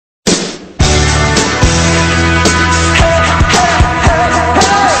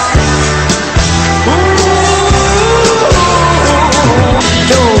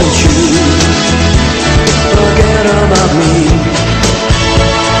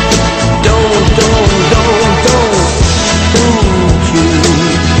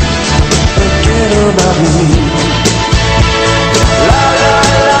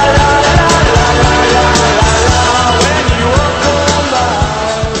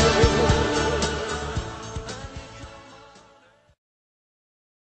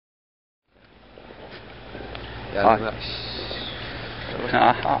Hi.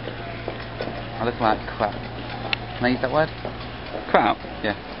 I look like crap. Can I use that word? Crap?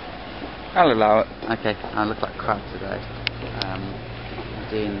 Yeah. I'll allow it. Okay, I look like crap today.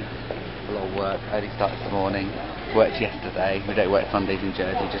 Doing a lot of work. Early start this morning. Worked yesterday. We don't work Sundays in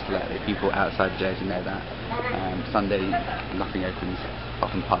Jersey, just to let the people outside Jersey know that. Sunday, nothing opens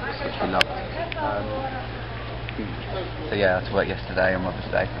apart from pubs, which we love. So yeah, I had to work yesterday on Mother's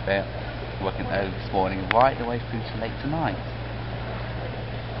Day for a bit. Working early this morning, right the way through to late tonight.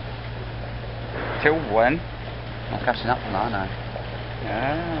 Till when? I'm catching up tonight, aren't I?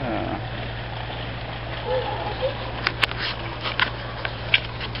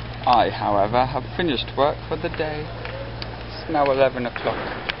 I, however, have finished work for the day. It's now 11 o'clock.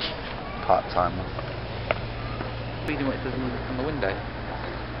 Part time. Reading what it says on the window.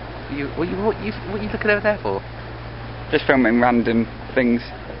 What are you looking over there for? Just filming random things.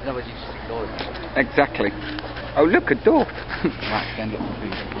 No, but you just ignored it. Exactly. Oh, look, a door. Right, go and get some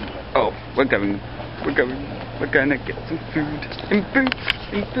food. Oh, we're gonna get some food. In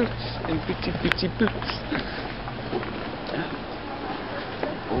booty boots.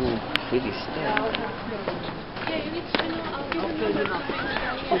 Oh, really still.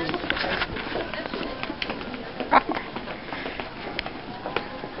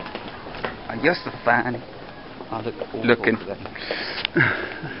 You're so fine. I look awful Looking. today. I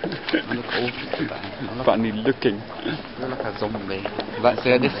look awful today. Funny looking. I look like a zombie. Let's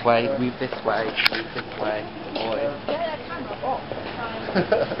go this way, move this way, move this way.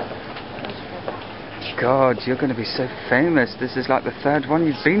 God, you're going to be so famous. This is like the third one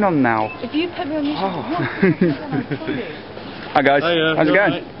you've been on now. If you put me on YouTube, Hi guys, how's it going?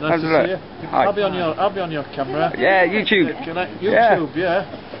 Right. Nice How's to it look? see you. Hi. I'll be on your camera. Yeah, YouTube. YouTube, yeah.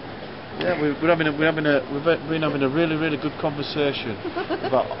 Yeah, we've been having a really good conversation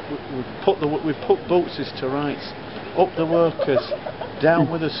about we've put Bootses to rights, up the workers,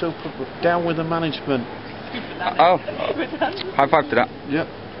 down with the management. Oh, high five to that. Yep.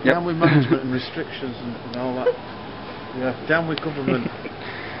 Down with management and restrictions and all that. Yeah, down with government.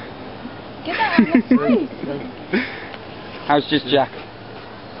 get that out of your face. How's just Jack?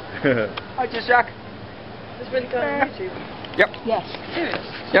 Hi, just Jack. It's really going on YouTube. Yep. Yes. Serious?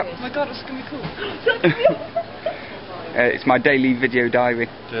 Yep. Oh my god, that's gonna be cool. It's my daily video diary.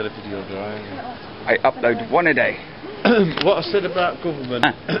 Daily video diary. I upload one a day. What I said about government,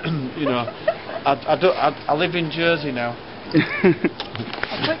 you know, I live in Jersey now.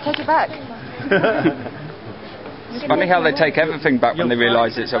 Quick, take it back. It's funny how they take everything back when they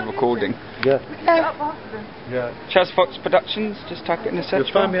realise it's a recording. Yeah. Yeah. Chas Fox Productions, just type it in the search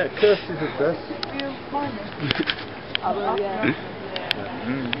You'll bar. find me at Kirsty's address. Oh, yeah.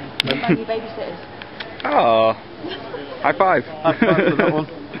 My new babysitters. Oh, high five. High five for that one.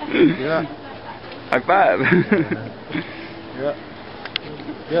 Yeah. High five. Yeah.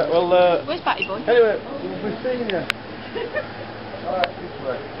 Yeah, well, Where's Batty Boy? anyway, we'll be seeing you. Alright, this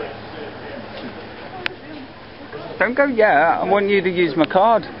way. Don't go yet, I want you to use my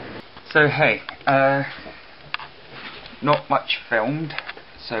card. So hey, not much filmed,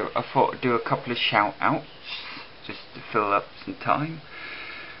 so I thought I'd do a couple of shout outs, just to fill up some time.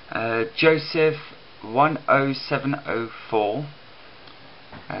 Joseph10704,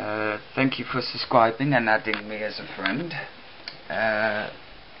 thank you for subscribing and adding me as a friend.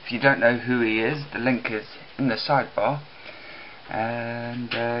 If you don't know who he is, the link is in the sidebar.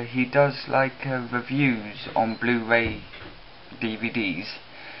 And he does like reviews on Blu-ray DVDs,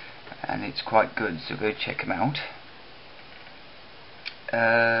 and it's quite good, so go check him out.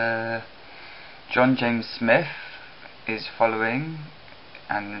 John James Smith is following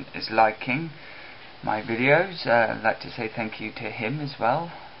and is liking my videos. I'd like to say thank you to him as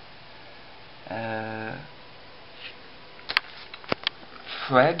well.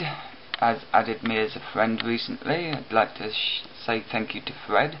 Fred has added me as a friend recently. I'd like to say thank you to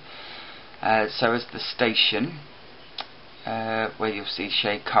Fred. So is the station, where you'll see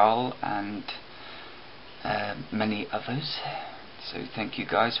Shay Carl and many others. So thank you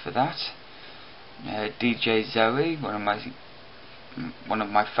guys for that. DJzoey, one of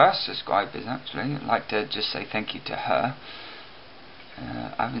my first subscribers actually. I'd like to just say thank you to her.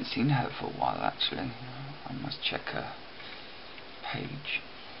 I haven't seen her for a while actually. I must check her page.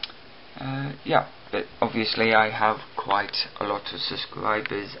 Yeah, but obviously I have quite a lot of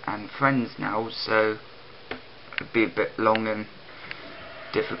subscribers and friends now, so it'd be a bit long and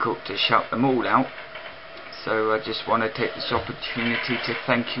difficult to shout them all out. So I just want to take this opportunity to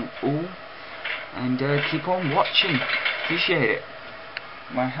thank you all, and keep on watching. Appreciate it.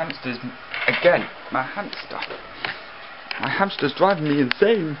 My hamster's again. My hamster's driving me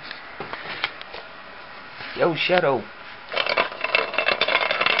insane. Yo, Shadow.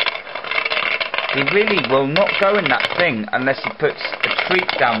 He really will not go in that thing unless he puts a treat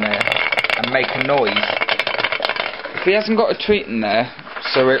down there and make a noise. If he hasn't got a treat in there,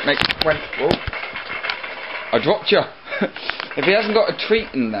 so it makes... Whoa. I dropped you. If he hasn't got a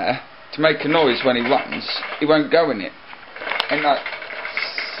treat in there to make a noise when he runs, he won't go in it. Ain't that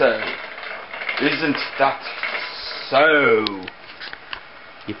so? Isn't that so?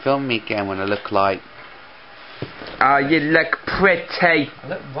 You film me again when I look like... Ah, you look pretty. I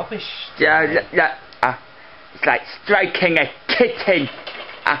look rubbish. Yeah, look. It's like stroking a kitten.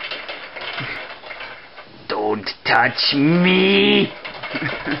 Don't touch me.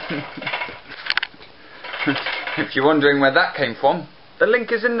 If you're wondering where that came from, the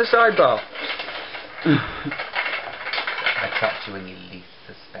link is in the sidebar. I touch you when you least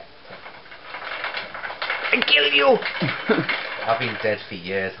suspect it. I kill you. I've been dead for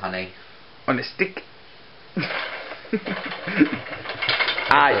years, honey. On a stick. It's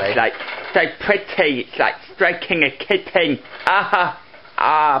like so pretty. It's like stroking a kitten.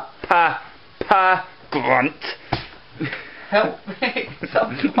 Grunt. Help me,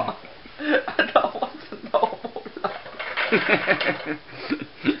 someone. I don't want to know more.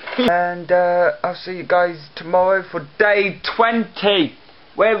 And I'll see you guys tomorrow for day 20.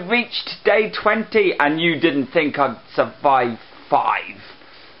 We've reached day 20 and you didn't think I'd survive 5.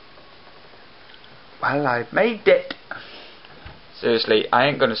 Well, I've made it. Seriously, I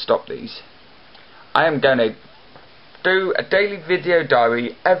ain't gonna stop these. I am gonna do a daily video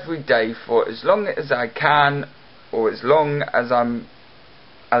diary every day for as long as I can, or as long as I'm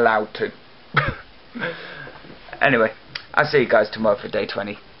allowed to. Anyway, I'll see you guys tomorrow for day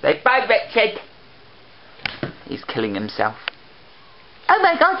 20. Say bye, Richard. He's killing himself. Oh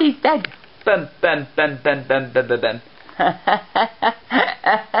my God, he's dead. Bum bum bum bum bum bum bum bum.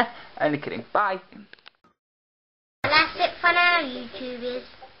 Only kidding. Bye. That's it for now, YouTubers.